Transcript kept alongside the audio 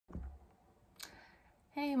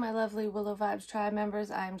Hey, my lovely Willow Vibes tribe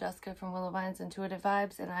members. I'm Jessica from Willow Vines Intuitive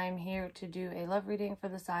Vibes, and I'm here to do a love reading for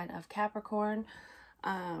the sign of Capricorn.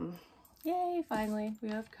 Yay, finally, we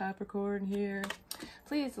have Capricorn here.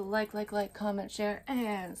 Please like, comment, share,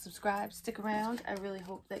 and subscribe. Stick around. I really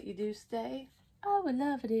hope that you do stay. I would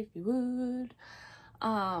love it if you would.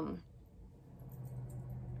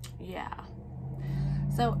 Yeah.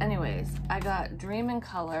 So anyways, I got Dream in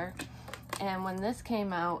Color. And when this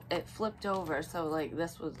came out, it flipped over. So like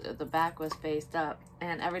this was, the back was faced up.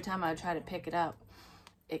 And every time I would try to pick it up,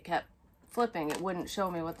 it kept flipping. It wouldn't show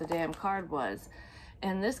me what the damn card was.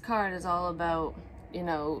 And this card is all about, you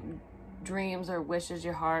know, dreams or wishes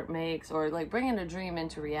your heart makes, or like bringing a dream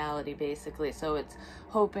into reality, basically. So it's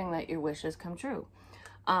hoping that your wishes come true.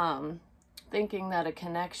 Thinking that a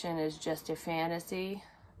connection is just a fantasy,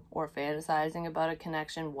 or fantasizing about a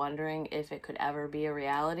connection, wondering if it could ever be a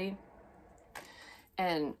reality.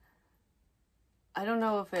 And I don't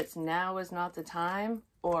know if it's now is not the time,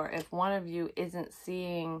 or if one of you isn't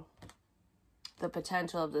seeing the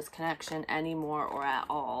potential of this connection anymore, or at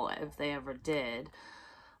all, if they ever did.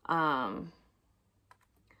 Then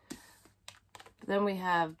we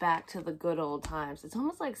have back to the good old times. It's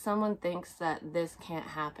almost like someone thinks that this can't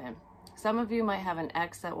happen. Some of you might have an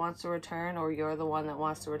ex that wants to return, or you're the one that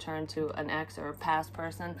wants to return to an ex or a past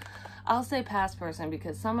person. I'll say past person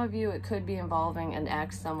because some of you, it could be involving an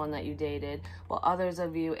ex, someone that you dated, while others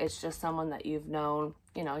of you, it's just someone that you've known,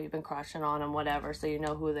 you know, you've been crushing on them, whatever, so you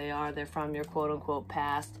know who they are. They're from your quote-unquote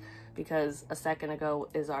past, because a second ago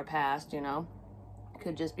is our past, you know.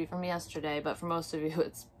 Could just be from yesterday, but for most of you,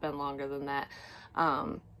 it's been longer than that.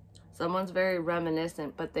 Someone's very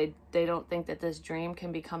reminiscent, but they don't think that this dream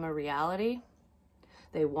can become a reality.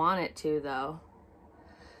 They want it to, though.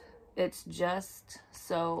 It's just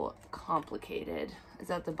so complicated. It's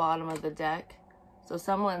at the bottom of the deck. So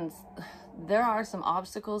there are some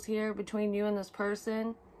obstacles here between you and this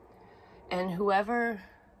person. And whoever,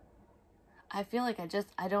 I feel like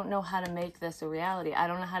I don't know how to make this a reality. I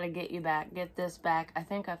don't know how to get you back, get this back. I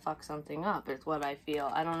think I fucked something up, is what I feel.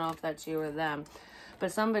 I don't know if that's you or them.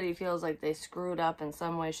 But somebody feels like they screwed up in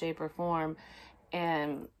some way, shape, or form,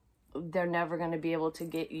 and they're never going to be able to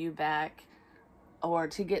get you back, or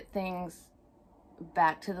to get things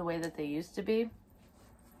back to the way that they used to be.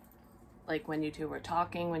 Like when you two were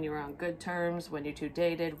talking, when you were on good terms, when you two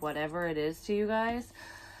dated, whatever it is to you guys.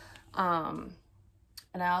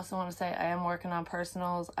 And I also want to say I am working on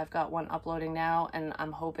personals. I've got one uploading now, and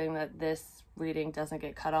I'm hoping that this reading doesn't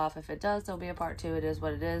get cut off. If it does, there'll be a part 2. It is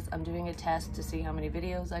what it is. I'm doing a test to see how many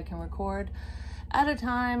videos I can record at a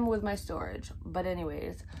time with my storage. But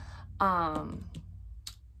anyways,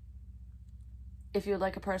 if you would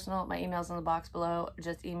like a personal, my email's in the box below.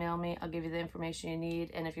 Just email me. I'll give you the information you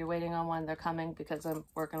need. And if you're waiting on one, they're coming, because I'm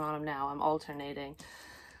working on them now. I'm alternating.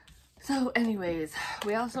 So anyways,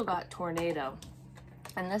 we also got Tornado.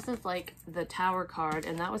 And this is like the Tower card,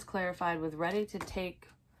 and that was clarified with ready to take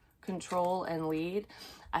control and lead.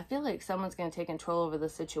 I feel like someone's going to take control over the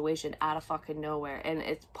situation out of fucking nowhere, and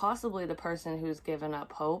it's possibly the person who's given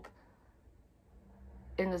up hope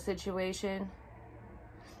in the situation,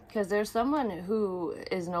 because there's someone who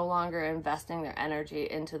is no longer investing their energy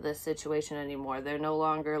into this situation anymore. They're no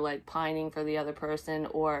longer like pining for the other person,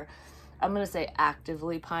 or I'm going to say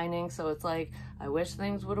actively pining. So it's like, I wish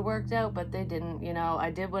things would have worked out, but they didn't, you know,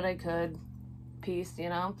 I did what I could, peace, you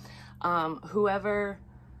know. Whoever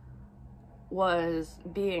was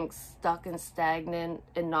being stuck and stagnant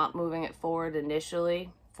and not moving it forward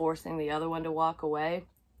initially, forcing the other one to walk away,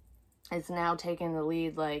 is now taking the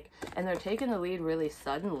lead, like, and they're taking the lead really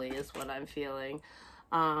suddenly, is what I'm feeling.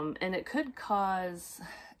 And it could cause,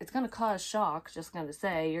 it's going to cause shock, just going to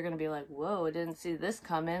say. You're going to be like, whoa, I didn't see this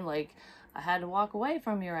coming. Like, I had to walk away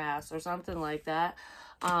from your ass, or something like that,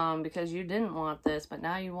 because you didn't want this, but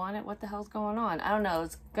now you want it. What the hell's going on? I don't know.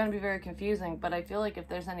 It's going to be very confusing, but I feel like if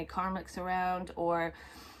there's any karmics around, or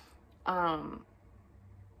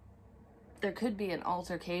there could be an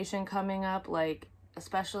altercation coming up, like,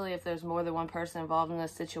 especially if there's more than one person involved in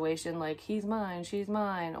this situation, like, he's mine, she's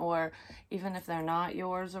mine, or even if they're not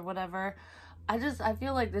yours or whatever. I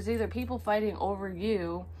feel like there's either people fighting over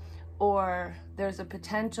you, or there's a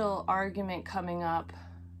potential argument coming up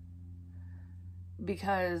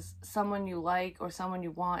because someone you like or someone you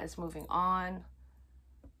want is moving on,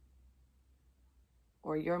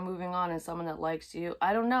 or you're moving on and someone that likes you.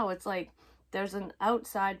 I don't know. It's like there's an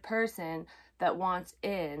outside person that wants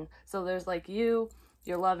in. So there's like you,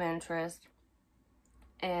 your love interest,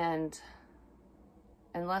 and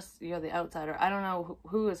unless you're the outsider, I don't know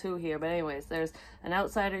who is who here, but anyways, there's an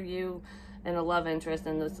outsider, you, and a love interest,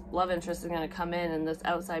 and this love interest is going to come in, and this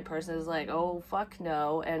outside person is like, oh fuck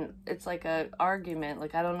no, and it's like a argument.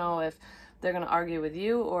 Like, I don't know if they're going to argue with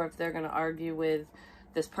you or if they're going to argue with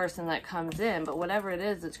this person that comes in, but whatever it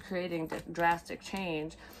is, it's creating drastic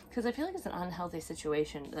change, because I feel like it's an unhealthy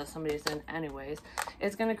situation that somebody's in anyways.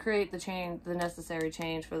 It's going to create the change, the necessary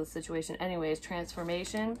change for the situation anyways.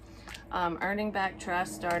 Transformation, earning back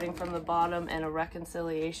trust, starting from the bottom, and a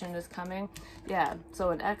reconciliation is coming. Yeah, so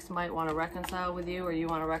an ex might want to reconcile with you, or you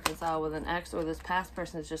want to reconcile with an ex, or this past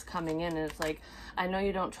person is just coming in and it's like, I know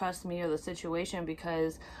you don't trust me or the situation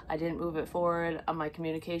because I didn't move it forward, my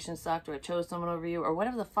communication sucked, or I chose someone over you, or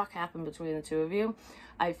whatever the fuck happened between the two of you.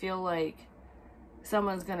 I feel like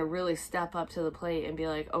someone's gonna really step up to the plate and be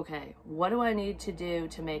like, okay, what do I need to do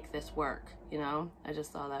to make this work? You know, I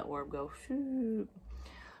just saw that orb go shoot.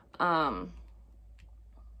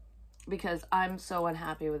 Because I'm so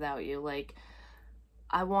unhappy without you. Like,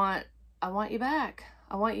 I want you back.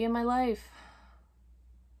 I want you in my life.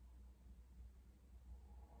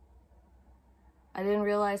 I didn't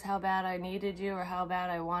realize how bad I needed you or how bad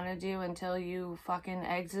I wanted you until you fucking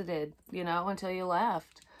exited, you know, until you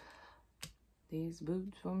left. These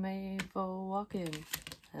boots were made for walking,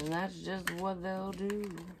 and that's just what they'll do.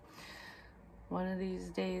 One of these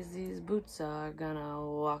days, these boots are gonna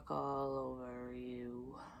walk all over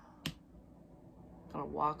you. Gonna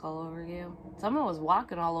walk all over you? Someone was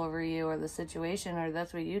walking all over you, or the situation, or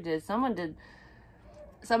that's what you did.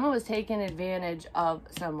 Someone was taking advantage of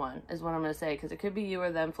someone, is what I'm going to say, because it could be you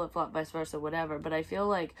or them, flip-flop, vice versa, whatever, but I feel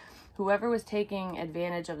like whoever was taking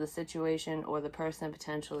advantage of the situation, or the person,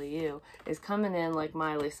 potentially you, is coming in like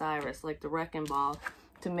Miley Cyrus, like the wrecking ball,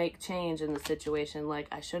 to make change in the situation. Like,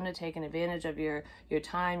 I shouldn't have taken advantage of your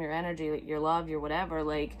time, your energy, your love, your whatever.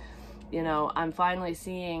 Like, you know, I'm finally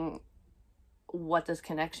seeing what this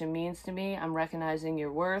connection means to me. I'm recognizing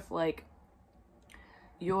your worth. Like,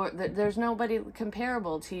 there's nobody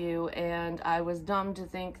comparable to you, and I was dumb to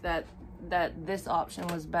think that this option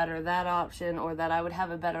was better, that option, or that I would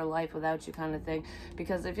have a better life without you, kind of thing,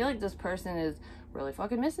 because I feel like this person is really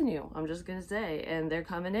fucking missing you. I'm just gonna say, and they're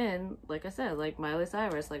coming in, like I said, like Miley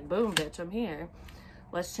Cyrus, like, boom, bitch, I'm here.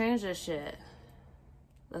 Let's change this shit.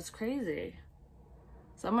 That's crazy.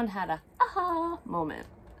 Someone had a aha moment,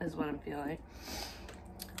 is what I'm feeling.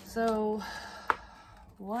 So,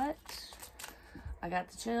 what? I got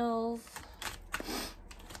the chills.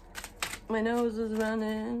 My nose is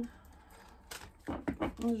running.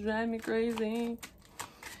 It's driving me crazy.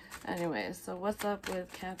 Anyways, so what's up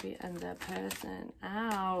with Cappy and that person?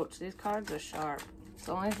 Ouch, these cards are sharp. It's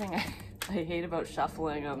the only thing I hate about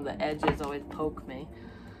shuffling them. The edges always poke me.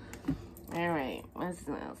 Alright, what's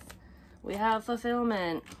this? We have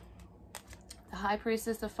fulfillment. The High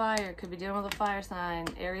Priestess of Fire could be dealing with a fire sign.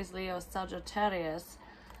 Aries, Leo, Sagittarius,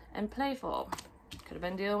 and playful. Could have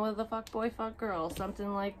been dealing with a fuck boy, fuck girl,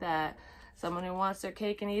 something like that. Someone who wants their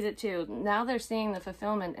cake and eat it too. Now they're seeing the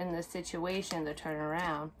fulfillment in this situation. They're turning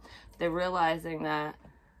around. They're realizing that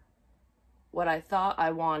what I thought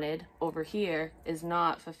I wanted over here is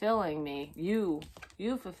not fulfilling me. You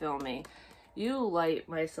fulfill me. You light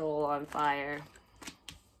my soul on fire.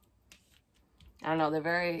 I don't know, they're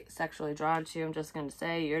very sexually drawn to you. I'm just going to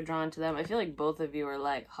say, you're drawn to them. I feel like both of you are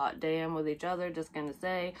like hot damn with each other, just going to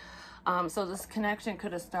say. So this connection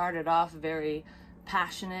could have started off very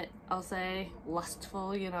passionate, I'll say,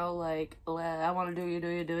 lustful, you know, like, I want to do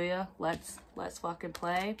you, let's fucking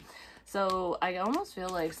play. So I almost feel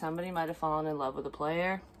like somebody might have fallen in love with a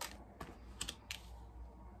player,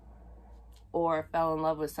 or fell in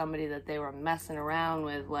love with somebody that they were messing around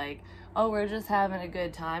with, like, oh, we're just having a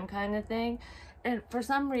good time kind of thing. And for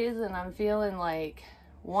some reason, I'm feeling like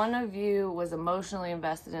one of you was emotionally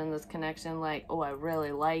invested in this connection, like, oh, I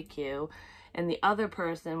really like you. And the other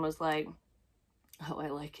person was like, oh, I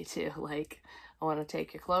like you too. Like, I want to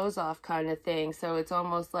take your clothes off kind of thing. So it's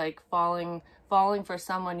almost like falling for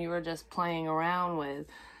someone you were just playing around with.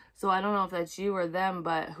 So I don't know if that's you or them,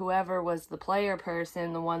 but whoever was the player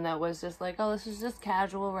person, the one that was just like, oh, this is just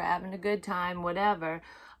casual, we're having a good time, whatever.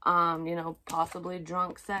 You know, possibly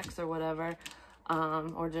drunk sex or whatever.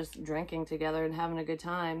 Or just drinking together and having a good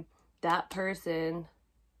time. That person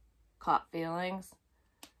caught feelings.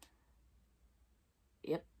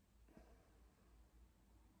 Yep.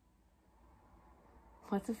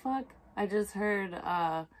 What the fuck? I just heard,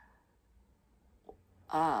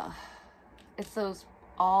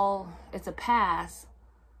 it's a pass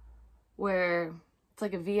where it's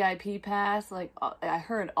like a VIP pass, like I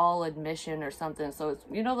heard all admission or something. So it's,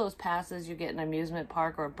 you know, those passes you get in an amusement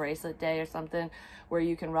park or a bracelet day or something where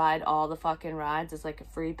you can ride all the fucking rides. It's like a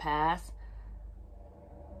free pass,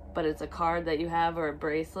 but it's a card that you have or a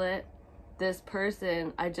bracelet. this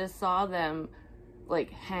person, I just saw them like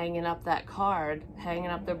hanging up that card, hanging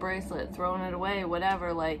up their bracelet, throwing it away,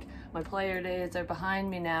 whatever. Like, my player days are behind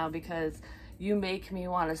me now because you make me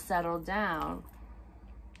want to settle down.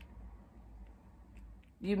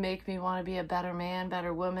 You make me want to be a better man,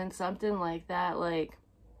 better woman, something like that. Like,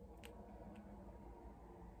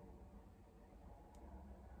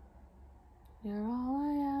 you're all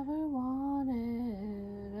I ever wanted.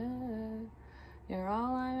 You're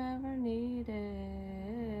all I ever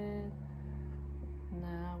needed. And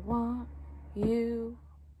I want you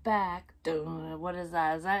back. What is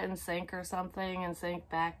that? Is that In Sync or something? In Sync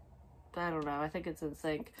back? I don't know. I think it's In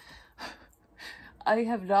Sync. I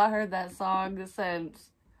have not heard that song since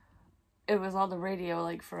it was on the radio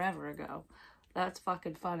like forever ago. That's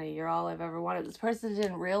fucking funny. You're all I've ever wanted. This person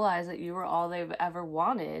didn't realize that you were all they've ever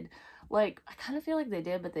wanted. Like, I kind of feel like they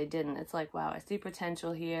did, but they didn't. It's like, wow, I see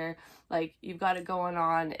potential here. Like, you've got it going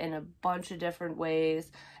on in a bunch of different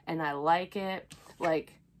ways, and I like it.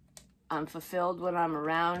 Like, I'm fulfilled when I'm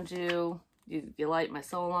around you. You light my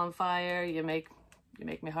soul on fire. You make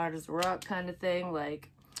me hard as a rock, kind of thing. Like,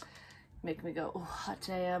 make me go, oh, hot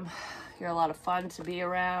damn. You're a lot of fun to be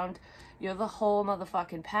around. You're the whole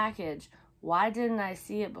motherfucking package. Why didn't I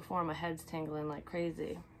see it before? My head's tingling like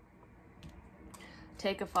crazy.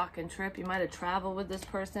 Take a fucking trip. You might have traveled with this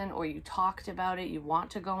person, or you talked about it. You want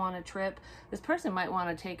to go on a trip. This person might want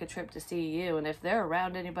to take a trip to see you, and if they're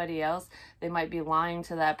around anybody else, they might be lying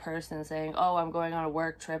to that person saying, oh, I'm going on a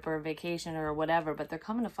work trip or a vacation or whatever, but they're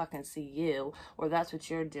coming to fucking see you, or that's what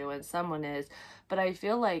you're doing. Someone is. But I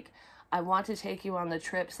feel like I want to take you on the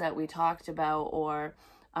trips that we talked about, or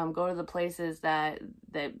go to the places that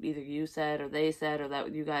either you said or they said, or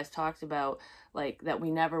that you guys talked about, like, that we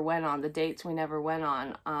never went on, the dates we never went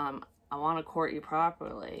on. I want to court you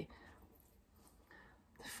properly.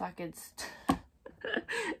 Fucking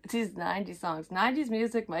these 90s songs. 90s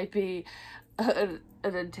music might be an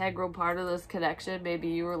integral part of this connection. Maybe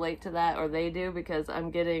you relate to that, or they do, because I'm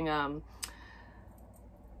getting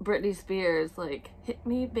Britney Spears, like, hit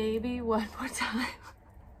me baby one more time.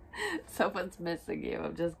 Someone's missing you,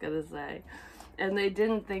 I'm just gonna say. And they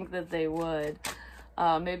didn't think that they would.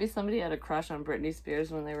 Maybe somebody had a crush on Britney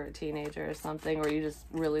Spears when they were a teenager or something, or you just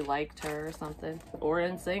really liked her or something. Or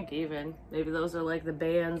In Sync even. Maybe those are like the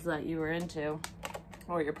bands that you were into,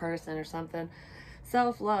 or your person or something.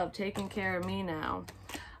 Self-love, taking care of me now.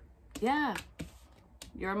 Yeah.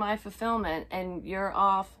 You're my fulfillment, and you're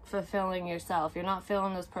off fulfilling yourself. You're not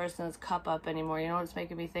filling this person's cup up anymore. You know what it's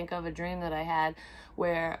making me think of? A dream that I had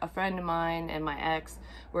where a friend of mine and my ex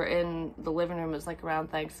were in the living room. It was like around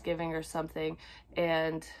Thanksgiving or something,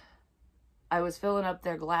 and I was filling up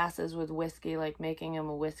their glasses with whiskey, like making them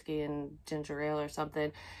a whiskey and ginger ale or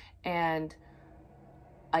something, and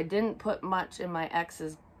I didn't put much in my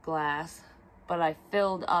ex's glass, but I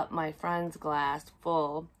filled up my friend's glass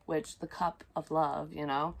full, which the cup of love, you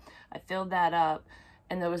know, I filled that up,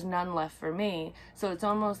 and there was none left for me. So it's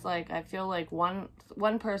almost like I feel like one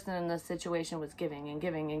person in this situation was giving and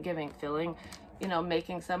giving and giving, filling, you know,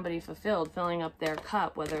 making somebody fulfilled, filling up their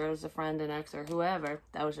cup, whether it was a friend, an ex, or whoever.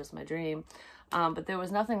 That was just my dream. But there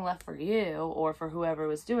was nothing left for you or for whoever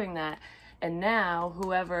was doing that. And now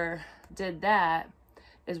whoever did that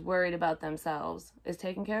is worried about themselves, is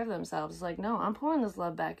taking care of themselves. It's like, no, I'm pouring this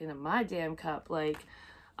love back into my damn cup. Like,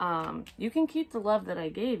 you can keep the love that I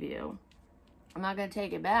gave you. I'm not going to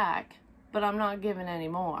take it back, but I'm not giving any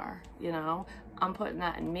more, you know? I'm putting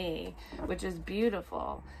that in me, which is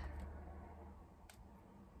beautiful.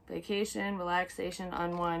 Vacation, relaxation,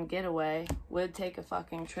 unwind, getaway. Would take a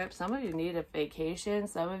fucking trip. Some of you need a vacation.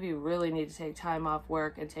 Some of you really need to take time off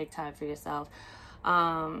work and take time for yourself.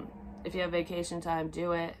 If you have vacation time,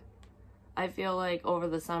 do it. I feel like over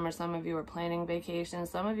the summer, some of you are planning vacations.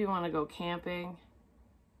 Some of you want to go camping,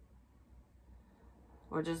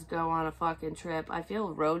 or just go on a fucking trip. I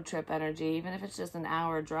feel road trip energy, even if it's just an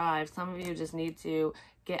hour drive. Some of you just need to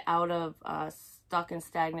get out of stuck and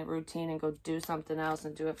stagnant routine and go do something else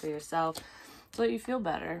and do it for yourself so that you feel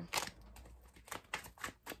better.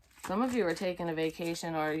 Some of you are taking a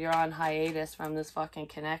vacation, or you're on hiatus from this fucking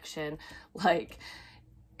connection. Like,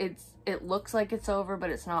 it looks like it's over, but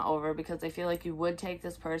it's not over, because I feel like you would take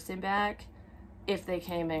this person back if they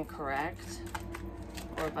came in correct,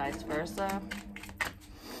 or vice versa.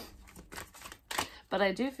 But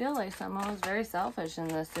I do feel like someone was very selfish in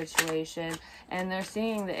this situation, and they're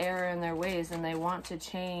seeing the error in their ways, and they want to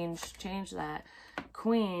change that.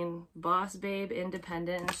 Queen, boss babe,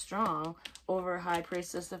 independent and strong, over High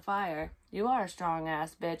Priestess of Fire. You are a strong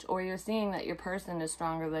ass bitch, or you're seeing that your person is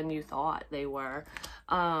stronger than you thought they were.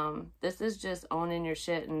 This is just owning your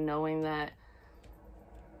shit and knowing that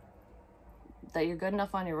that you're good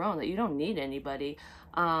enough on your own, that you don't need anybody.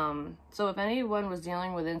 So if anyone was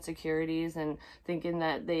dealing with insecurities and thinking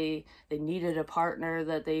that they needed a partner,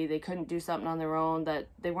 that they couldn't do something on their own, that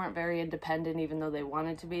they weren't very independent even though they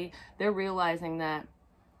wanted to be, they're realizing that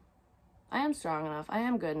I am strong enough, I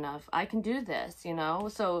am good enough, I can do this, you know?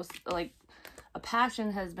 So like a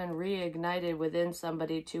passion has been reignited within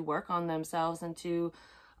somebody to work on themselves and to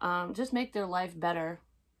just make their life better,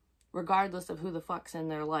 regardless of who the fuck's in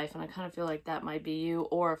their life. And I kind of feel like that might be you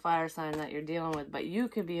or a fire sign that you're dealing with, but you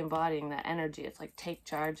could be embodying that energy. It's like take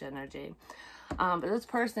charge energy. But this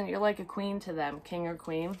person, you're like a queen to them, king or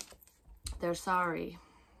queen. They're sorry.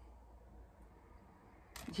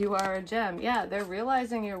 You are a gem. Yeah, they're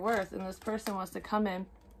realizing your worth, and this person wants to come in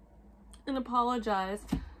and apologize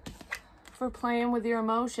for playing with your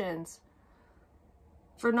emotions,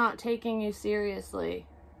 for not taking you seriously,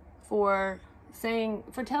 for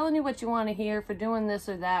telling you what you want to hear, for doing this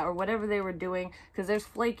or that or whatever they were doing, because there's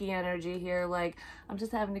flaky energy here, like, I'm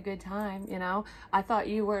just having a good time, you know? I thought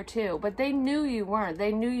you were too, but they knew you weren't.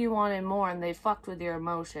 They knew you wanted more, and they fucked with your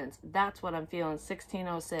emotions. That's what I'm feeling.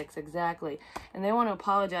 1606, exactly. And they want to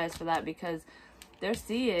apologize for that, because they're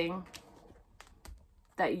seeing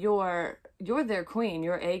that you're their queen.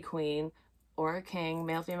 You're a queen or a king,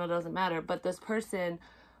 male, female, doesn't matter, but this person,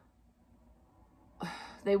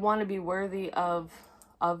 they want to be worthy of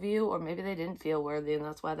you, or maybe they didn't feel worthy and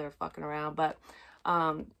that's why they're fucking around. But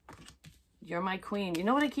you're my queen. You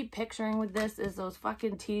know what I keep picturing with this is those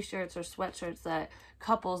fucking t-shirts or sweatshirts that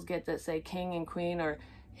couples get that say king and queen, or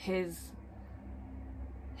his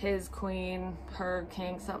queen, her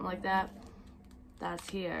king, something like that. That's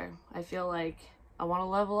here. I feel like I want to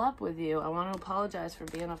level up with you. I want to apologize for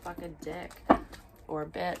being a fucking dick or a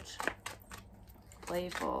bitch.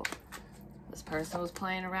 Playful. This person was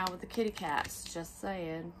playing around with the kitty cats, just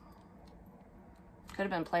saying. Could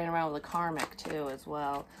have been playing around with a karmic too as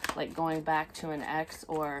well, like going back to an ex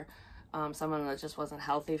or someone that just wasn't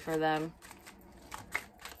healthy for them.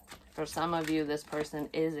 For some of you, this person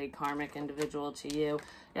is a karmic individual to you.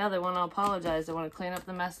 Yeah, they want to apologize. They want to clean up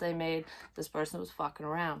the mess they made. This person was fucking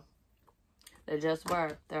around. They just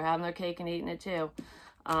were. They're having their cake and eating it too.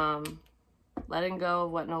 Letting go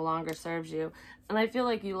of what no longer serves you. And I feel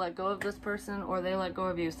like you let go of this person, or they let go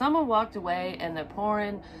of you. Someone walked away and they're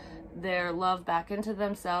pouring their love back into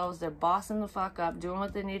themselves. They're bossing the fuck up, doing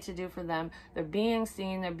what they need to do for them. They're being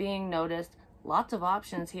seen. They're being noticed. Lots of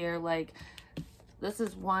options here. Like, this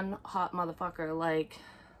is one hot motherfucker. Like,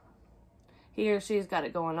 he or she's got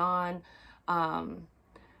it going on.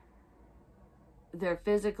 They're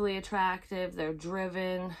physically attractive, they're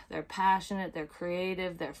driven, they're passionate, they're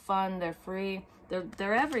creative, they're fun, they're free,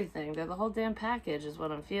 they're everything. They're the whole damn package is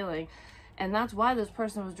what I'm feeling. And that's why this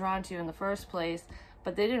person was drawn to you in the first place,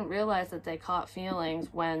 but they didn't realize that they caught feelings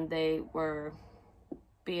when they were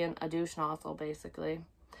being a douche nozzle, basically.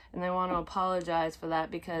 And they want to apologize for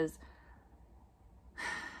that, because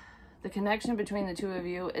the connection between the two of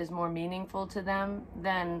you is more meaningful to them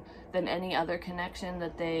than any other connection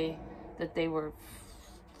that they were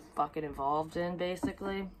fucking involved in,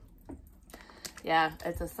 basically. Yeah,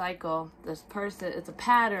 it's a cycle. This person, it's a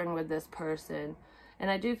pattern with this person. And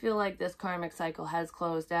I do feel like this karmic cycle has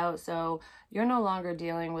closed out, so you're no longer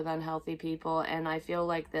dealing with unhealthy people, and I feel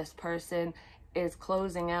like this person is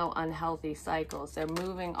closing out unhealthy cycles. They're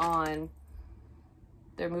moving on.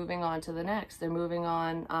 They're moving on to the next. They're moving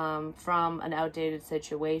on from an outdated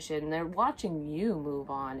situation. They're watching you move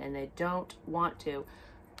on, and they don't want to.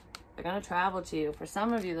 They're going to travel to you. For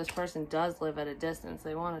some of you, this person does live at a distance.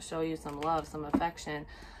 They want to show you some love, some affection.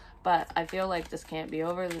 But I feel like this can't be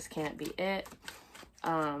over. This can't be it.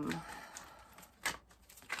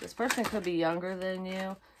 This person could be younger than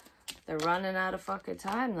you. They're running out of fucking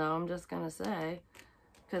time, though, I'm just going to say.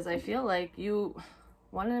 Because I feel like you,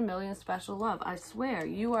 1 in a million special love. I swear,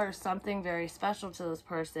 you are something very special to this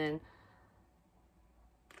person.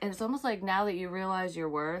 And it's almost like now that you realize your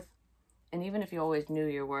worth, and even if you always knew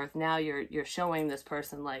your worth, now you're showing this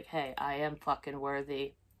person like, hey, I am fucking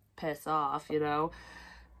worthy. Piss off, you know?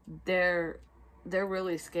 They're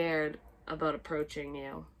really scared about approaching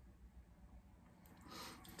you.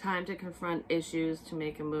 Time to confront issues, to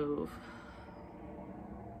make a move.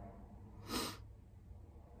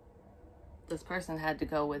 This person had to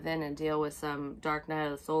go within and deal with some dark night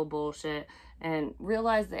of the soul bullshit and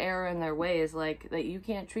realize the error in their ways, like that you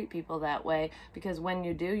can't treat people that way, because when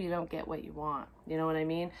you do, you don't get what you want. You know what I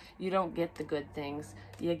mean? You don't get the good things.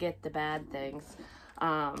 You get the bad things.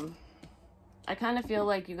 I kind of feel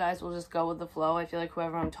like you guys will just go with the flow. I feel like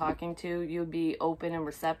whoever I'm talking to, you'll be open and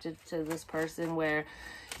receptive to this person where,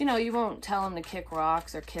 you know, you won't tell them to kick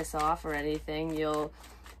rocks or kiss off or anything. You'll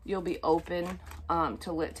you'll be open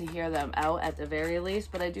to hear them out at the very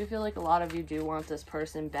least. But I do feel like a lot of you do want this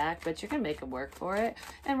person back, but you're gonna make them work for it,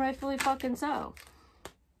 and rightfully fucking so.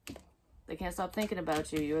 They can't stop thinking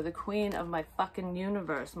about you. You're the queen of my fucking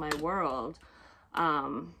universe, my world.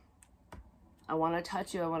 I want to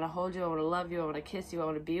touch you. I want to hold you. I want to love you. I want to kiss you. I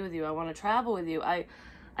want to be with you. I want to travel with you. I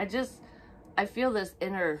feel this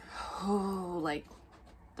inner, like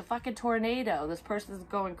the fucking tornado. This person's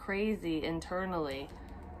going crazy internally.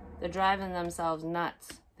 They're driving themselves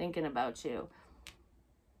nuts thinking about you.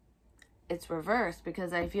 It's reversed,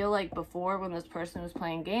 because I feel like before, when this person was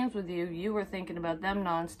playing games with you, you were thinking about them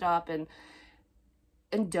nonstop and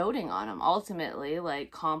doting on them, ultimately,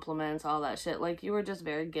 like compliments, all that shit. Like, you were just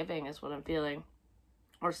very giving is what I'm feeling,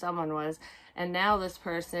 or someone was. And now this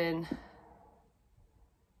person,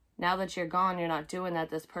 now that you're gone, you're not doing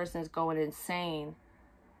that. This person is going insane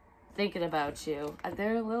thinking about you.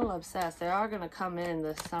 They're a little obsessed. They are going to come in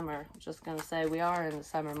this summer. I'm just going to say, we are in the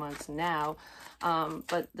summer months now,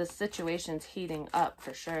 but the situation's heating up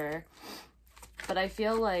for sure. But I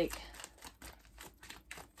feel like,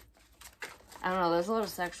 I don't know, there's a lot of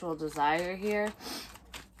sexual desire here,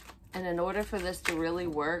 and in order for this to really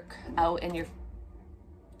work out in your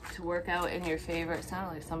favor, it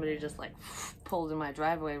sounded like somebody just like pulled in my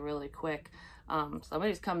driveway really quick.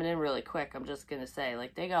 Somebody's coming in really quick, I'm just gonna say.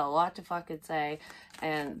 Like, they got a lot to fucking say,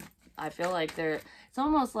 and I feel like it's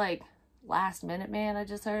almost like last minute, man, I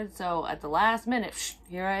just heard. So at the last minute,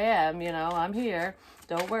 here I am, you know, I'm here,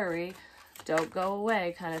 don't worry, don't go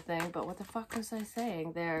away, kind of thing. But what the fuck was I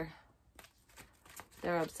saying? They're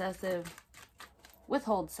obsessive,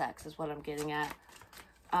 withhold sex is what I'm getting at.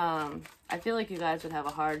 I feel like you guys would have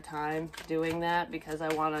a hard time doing that, because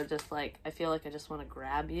I want to just like, I feel like I just want to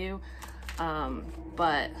grab you.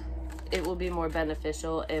 But it will be more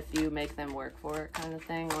beneficial if you make them work for it, kind of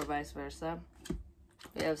thing, or vice versa.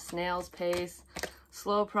 We have snail's pace,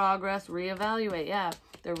 slow progress, reevaluate. Yeah,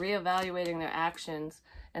 they're reevaluating their actions,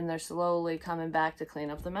 and they're slowly coming back to clean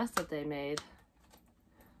up the mess that they made.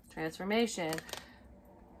 Transformation.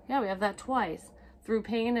 Yeah, we have that twice. Through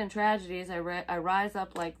pain and tragedies, I rise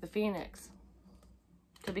up like the phoenix.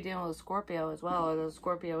 Could be dealing with a Scorpio as well, or there's a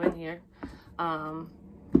Scorpio in here.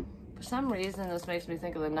 For some reason, this makes me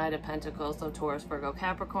think of the Knight of Pentacles, so Taurus, Virgo,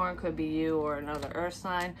 Capricorn, could be you or another earth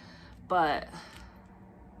sign, but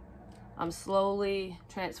I'm slowly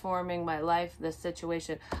transforming my life, this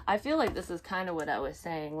situation. I feel like this is kind of what I was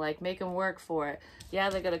saying, like, make them work for it. Yeah,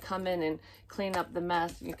 they're going to come in and clean up the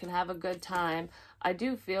mess. You can have a good time. I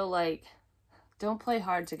do feel like, don't play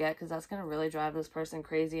hard to get, because that's going to really drive this person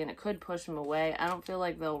crazy, and it could push them away. I don't feel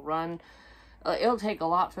like they'll run. It'll take a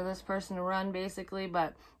lot for this person to run, basically,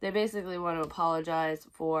 but they basically want to apologize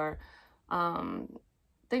for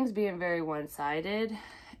things being very one-sided,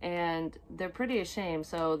 and they're pretty ashamed,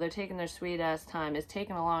 so they're taking their sweet-ass time. It's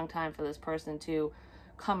taken a long time for this person to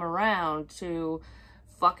come around, to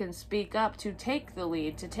fucking speak up, to take the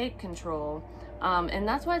lead, to take control, and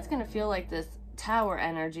that's why it's going to feel like this tower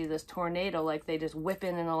energy, this tornado, like they just whip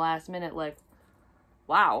in the last minute, like,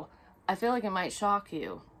 wow. I feel like it might shock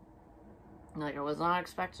you. Like, I was not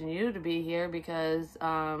expecting you to be here, because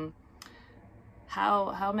how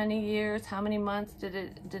many years, how many months did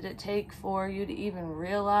it take for you to even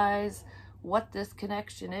realize what this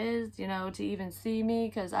connection is, you know, to even see me?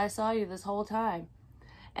 Because I saw you this whole time,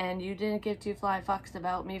 and you didn't give two flying fucks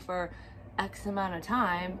about me for X amount of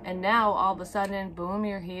time, and now all of a sudden, boom,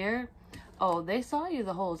 you're here. Oh, they saw you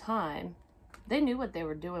the whole time. They knew what they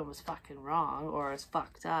were doing was fucking wrong, or was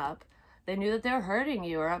fucked up. They knew that they're hurting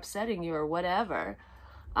you or upsetting you or whatever.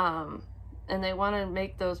 And they want to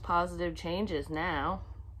make those positive changes now,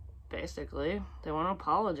 basically. They want to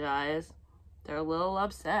apologize. They're a little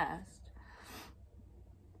obsessed.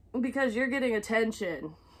 Because you're getting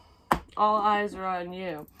attention. All eyes are on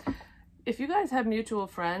you. If you guys have mutual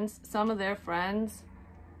friends, some of their friends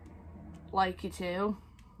like you too,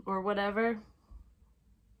 or whatever.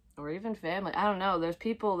 Or even family. I don't know. There's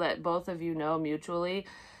people that both of you know mutually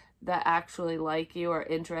that actually like you, or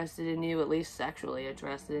interested in you, at least sexually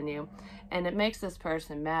interested in you. And it makes this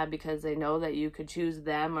person mad, because they know that you could choose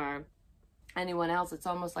them or anyone else. It's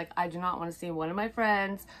almost like, I do not want to see one of my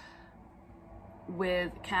friends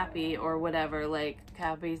with Cappy or whatever, like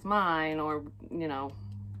Cappy's mine, or, you know,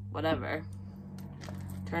 whatever.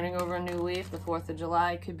 Turning over a new leaf, the 4th of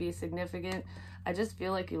July could be significant. I just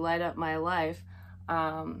feel like you light up my life.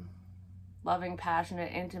 Loving,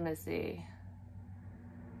 passionate intimacy.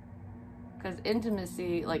 Because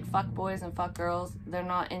intimacy, like, fuck boys and fuck girls, they're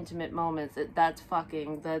not intimate moments. That's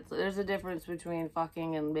fucking. There's a difference between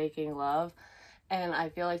fucking and making love. And I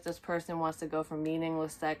feel like this person wants to go from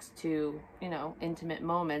meaningless sex to, you know, intimate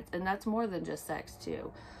moments. And that's more than just sex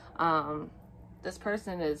too. This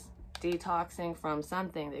person is detoxing from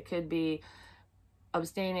something. It could be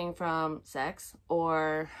abstaining from sex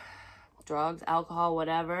or drugs, alcohol,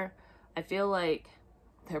 whatever. I feel like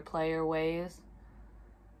their player ways.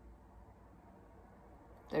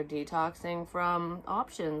 They're detoxing from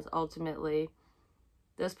options, ultimately.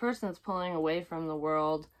 This person's pulling away from the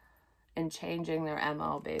world and changing their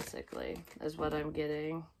MO, basically, is what I'm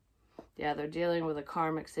getting. Yeah, they're dealing with a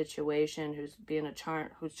karmic situation who's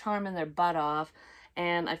charming their butt off,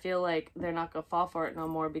 and I feel like they're not gonna fall for it no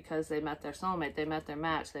more because they met their soulmate, they met their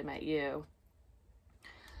match, they met you.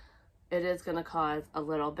 It is gonna cause a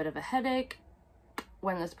little bit of a headache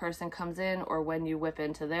when this person comes in or when you whip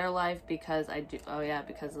into their life, because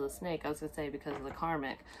because of the snake. I was gonna say because of the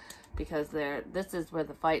karmic. Because this is where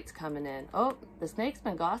the fight's coming in. Oh, the snake's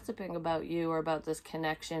been gossiping about you or about this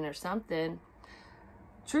connection or something.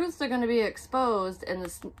 Truths are going to be exposed, and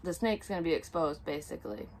the snake's going to be exposed,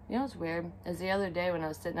 basically. You know what's weird? Is the other day when I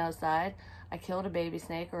was sitting outside, I killed a baby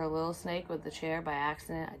snake or a little snake with the chair by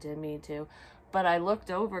accident. I didn't mean to. But I looked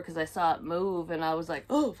over because I saw it move, and I was like,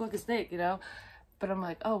 oh, fuck a snake, you know? But I'm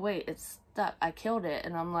like, oh, wait, it's stuck. I killed it,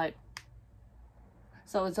 and I'm like...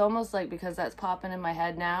 So it's almost like, because that's popping in my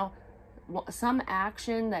head now, some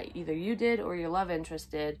action that either you did or your love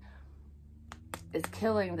interest did is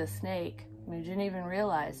killing the snake. I mean, you didn't even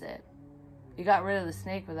realize it. You got rid of the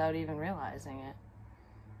snake without even realizing it.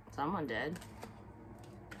 Someone did.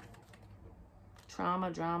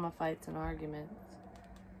 Trauma, drama, fights, and arguments.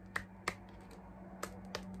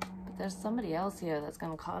 But there's somebody else here that's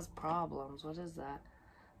going to cause problems. What is that?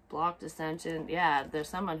 Block, dissension. Yeah, there's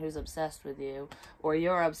someone who's obsessed with you, or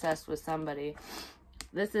you're obsessed with somebody.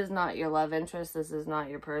 This is not your love interest. This is not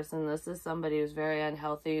your person. This is somebody who's very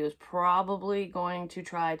unhealthy, who's probably going to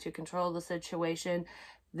try to control the situation.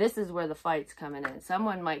 This is where the fight's coming in.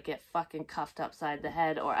 Someone might get fucking cuffed upside the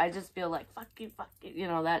head, or I just feel like, fuck you, you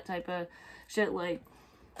know, that type of shit, like,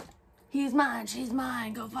 he's mine, she's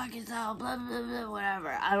mine, go fuck yourself, blah, blah, blah,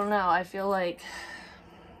 whatever. I don't know. I feel like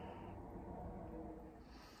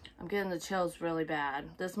I'm getting the chills really bad.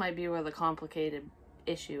 This might be where the complicated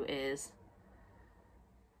issue is.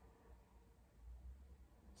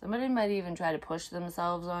 Somebody might even try to push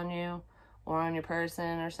themselves on you or on your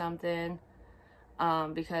person or something,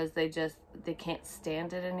 because they can't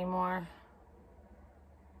stand it anymore.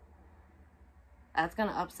 That's going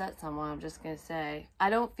to upset someone, I'm just going to say. I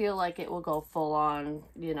don't feel like it will go full on,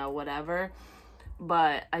 you know, whatever,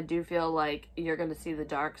 but I do feel like you're going to see the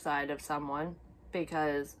dark side of someone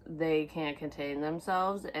because they can't contain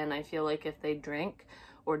themselves, and I feel like if they drink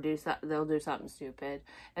or they'll do something stupid.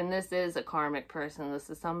 And this is a karmic person. This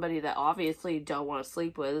is somebody that obviously you don't want to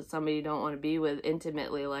sleep with. It's somebody you don't want to be with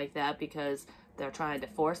intimately like that because they're trying to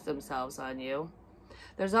force themselves on you.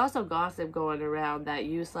 There's also gossip going around that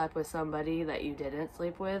you slept with somebody that you didn't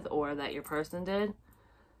sleep with, or that your person did.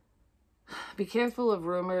 Be careful of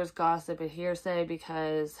rumors, gossip, and hearsay,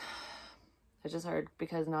 because I just heard,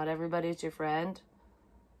 because not everybody's your friend.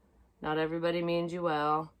 Not everybody means you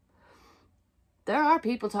well. There are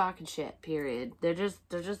people talking shit, period. There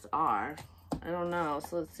just are. I don't know.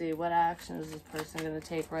 So let's see. What action is this person going to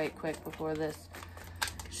take right quick before this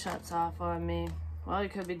shuts off on me? Well, you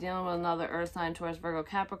could be dealing with another Earth sign, Taurus, Virgo,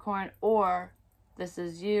 Capricorn, or this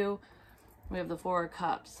is you. We have the Four of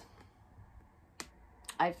Cups.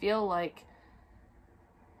 I feel like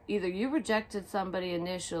either you rejected somebody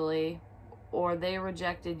initially or they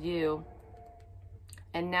rejected you,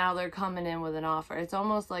 and now they're coming in with an offer. It's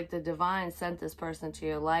almost like the divine sent this person to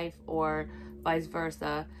your life, or vice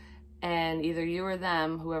versa. And either you or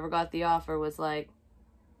them, whoever got the offer, was like,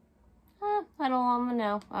 I don't want to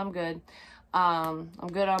know. I'm good. I'm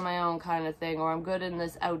good on my own kind of thing. Or I'm good in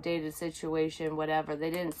this outdated situation, whatever.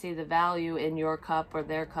 They didn't see the value in your cup or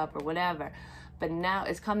their cup or whatever. But now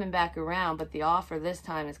it's coming back around. But the offer this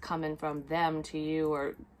time is coming from them to you,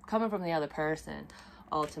 or coming from the other person,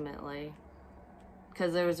 ultimately.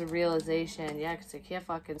 Because there was a realization, yeah, because I can't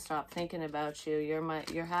fucking stop thinking about you.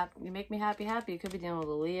 You're happy. You make me happy. You could be dealing with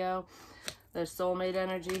a Leo. There's soulmate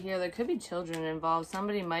energy here. There could be children involved.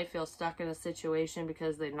 Somebody might feel stuck in a situation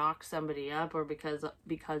because they knocked somebody up, or because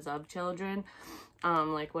of children.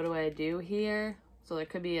 Like, what do I do here? So there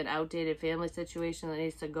could be an outdated family situation that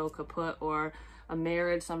needs to go kaput, or a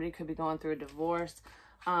marriage. Somebody could be going through a divorce.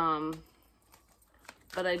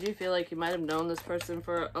 But I do feel like you might have known this person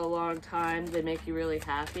for a long time. They make you really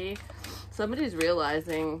happy. Somebody's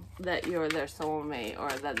realizing that you're their soulmate, or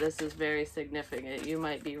that this is very significant. You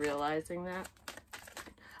might be realizing that.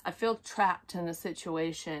 I feel trapped in a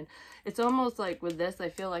situation. It's almost like with this, I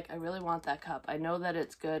feel like I really want that cup. I know that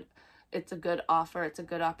it's good. It's a good offer. It's a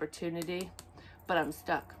good opportunity, but I'm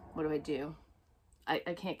stuck. What do I do? I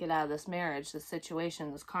can't get out of this marriage, this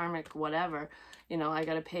situation, this karmic, whatever. You know, I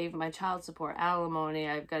got to pay my child support, alimony.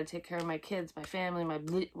 I've got to take care of my kids, my family, my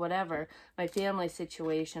whatever, my family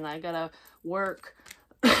situation. I got to work.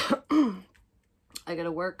 I got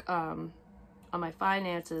to work on my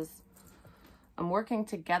finances. I'm working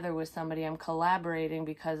together with somebody. I'm collaborating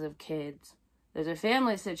because of kids. There's a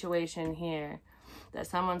family situation here that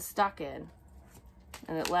someone's stuck in,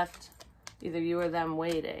 and it left either you or them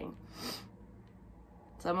waiting.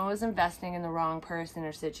 Someone was investing in the wrong person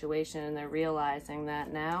or situation, and they're realizing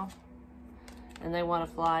that now. And they want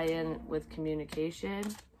to fly in with communication.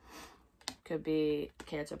 Could be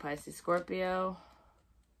Cancer, Pisces, Scorpio.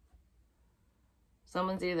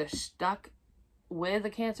 Someone's either stuck with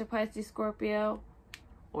a Cancer, Pisces, Scorpio,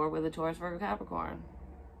 or with a Taurus, Virgo, Capricorn.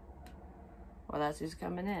 Or that's who's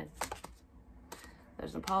coming in.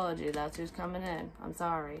 There's an apology. That's who's coming in. I'm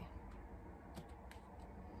sorry.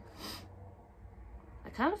 I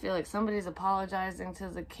kind of feel like somebody's apologizing to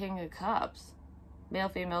the King of Cups. Male,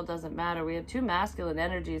 female, doesn't matter. We have two masculine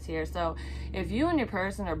energies here. So if you and your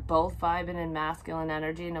person are both vibing in masculine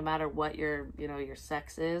energy, no matter what your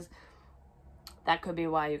sex is, that could be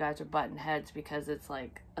why you guys are butting heads, because it's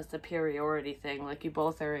like a superiority thing. Like you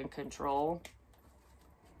both are in control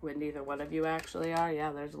when neither one of you actually are.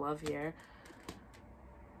 Yeah, there's love here.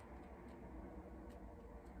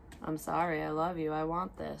 I'm sorry. I love you. I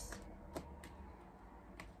want this.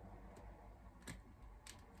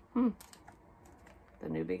 The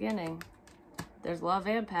new beginning. There's love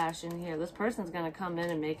and passion here. This person's going to come in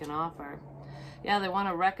and make an offer. Yeah, they want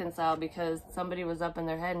to reconcile because somebody was up in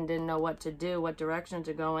their head and didn't know what to do, what direction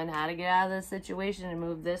to go in, how to get out of this situation and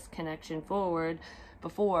move this connection forward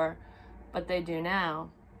before, but they do now.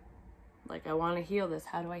 Like, I want to heal this.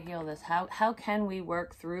 How do I heal this? How can we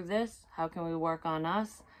work through this? How can we work on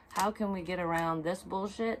us? How can we get around this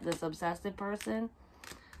bullshit, this obsessive person?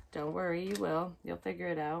 Don't worry, you will. You'll figure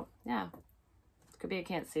it out. Yeah. Could be a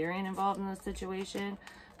Cancerian involved in this situation,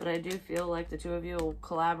 but I do feel like the two of you will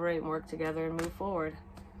collaborate and work together and move forward.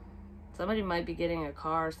 Somebody might be getting a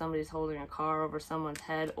car, somebody's holding a car over someone's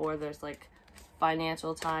head, or there's like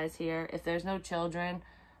financial ties here. If there's no children,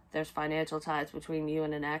 there's financial ties between you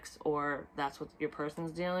and an ex, or that's what your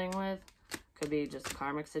person's dealing with. Could be just a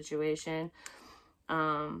karmic situation.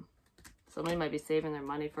 Somebody might be saving their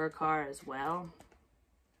money for a car as well,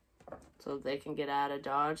 so they can get out of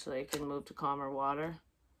Dodge, so they can move to calmer water.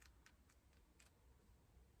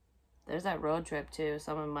 There's that road trip too.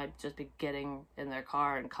 Someone might just be getting in their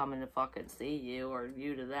car and coming to fucking see you, or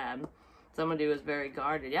you to them. Somebody who is very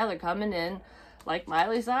guarded. Yeah, they're coming in like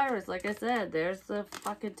Miley Cyrus. Like I said, there's the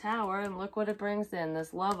fucking tower, and look what it brings in.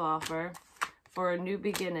 This love offer for a new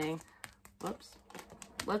beginning. Whoops.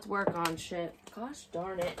 Let's work on shit. Gosh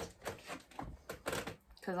darn it.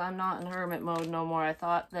 Because I'm not in hermit mode no more. I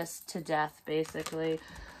thought this to death, basically.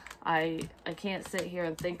 I can't sit here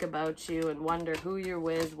and think about you and wonder who you're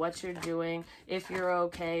with, what you're doing, if you're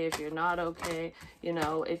okay, if you're not okay, you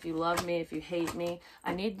know, if you love me, if you hate me.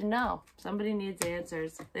 I need to know. Somebody needs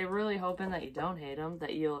answers. They're really hoping that you don't hate them,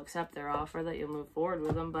 that you'll accept their offer, that you'll move forward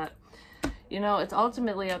with them. But, you know, it's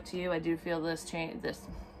ultimately up to you. I do feel this change.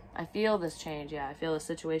 I feel this change. Yeah, I feel the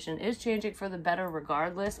situation is changing for the better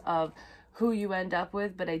regardless of who you end up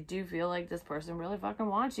with, but I do feel like this person really fucking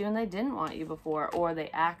wants you and they didn't want you before, or they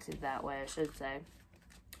acted that way, I should say.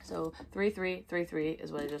 So 3333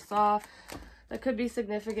 is what I just saw. That could be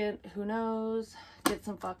significant. Who knows? Get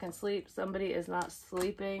some fucking sleep. Somebody is not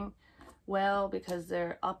sleeping well because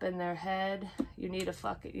they're up in their head. You need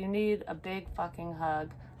a big fucking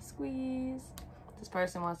hug. Squeeze. This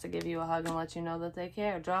person wants to give you a hug and let you know that they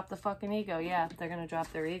care. Drop the fucking ego. Yeah, they're gonna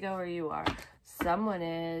drop their ego, or you are. Someone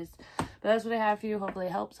is. But that's what I have for you. Hopefully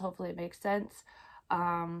it helps. Hopefully it makes sense.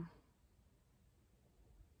 I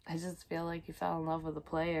just feel like you fell in love with a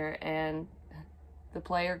player, and the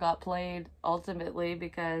player got played ultimately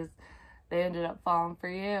because they ended up falling for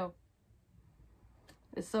you.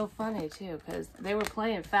 It's so funny too, because they were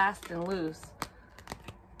playing fast and loose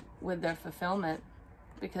with their fulfillment,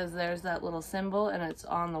 because there's that little symbol and it's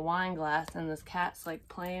on the wine glass, and this cat's like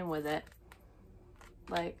playing with it.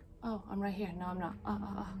 Like, oh, I'm right here. No, I'm not.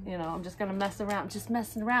 You know, I'm just going to mess around. Just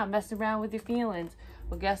messing around with your feelings.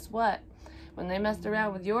 Well, guess what? When they messed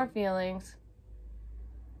around with your feelings,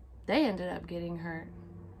 they ended up getting hurt.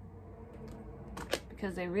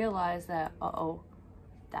 Because they realized that, uh-oh,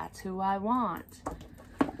 that's who I want.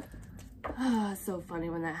 Oh, it's so funny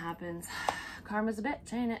when that happens. Karma's a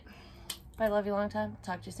bitch, ain't it? Bye, love you long time.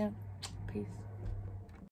 Talk to you soon. Peace.